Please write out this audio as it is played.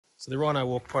So the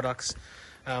Rhinowalk products,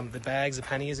 the bags, the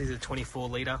panniers, these are 24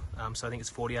 litre, so I think it's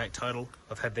 48 total.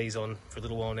 I've had these on for a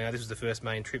little while now. This was the first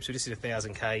main trip, so this is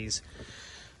 1,000 Ks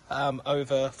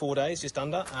over 4 days, just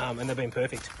under, and they've been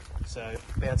perfect. So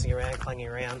bouncing around, clanging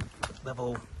around,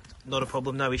 level, not a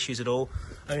problem, no issues at all.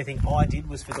 The only thing I did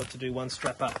was forgot to do one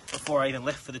strap up before I even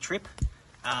left for the trip,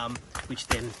 which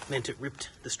then meant it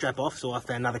ripped the strap off, so I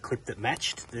found another clip that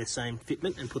matched the same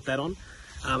fitment and put that on.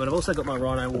 And I've also got my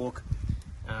Rhinowalk,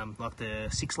 like the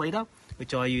 6 litre,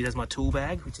 which I use as my tool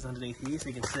bag, which is underneath here, so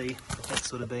you can see that's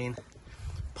sort of been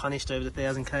punished over the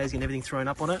 1,000 Ks, getting everything thrown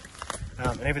up on it,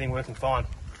 and everything working fine.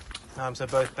 So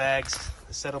both bags,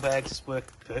 the saddle bags, work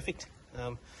perfect,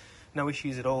 no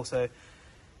issues at all. So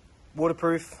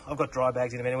waterproof, I've got dry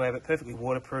bags in them anyway, but perfectly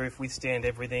waterproof, withstand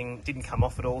everything, didn't come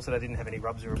off at all, so they didn't have any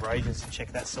rubs or abrasions to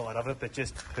check that side of it, but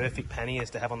just perfect panniers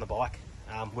to have on the bike.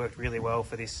 Worked really well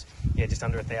for this, just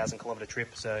under 1,000 kilometre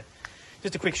trip. So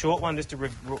just a quick short one, just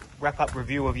to wrap up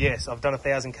review of, yes, I've done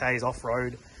 1,000 Ks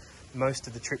off-road, most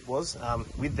of the trip was,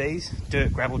 with these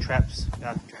dirt gravel tracks,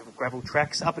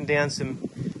 up and down some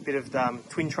bit of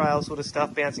twin trail sort of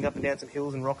stuff, bouncing up and down some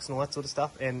hills and rocks and all that sort of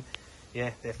stuff, and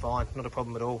yeah, they're fine, not a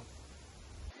problem at all.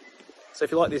 So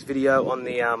if you like this video on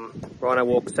the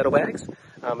Rhinowalk saddlebags,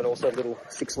 and also a little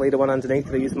 6 litre one underneath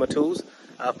that I use for my tools,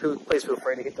 please feel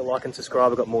free to hit the like and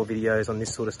subscribe. I've got more videos on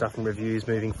this sort of stuff and reviews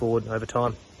moving forward over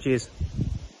time. Cheers.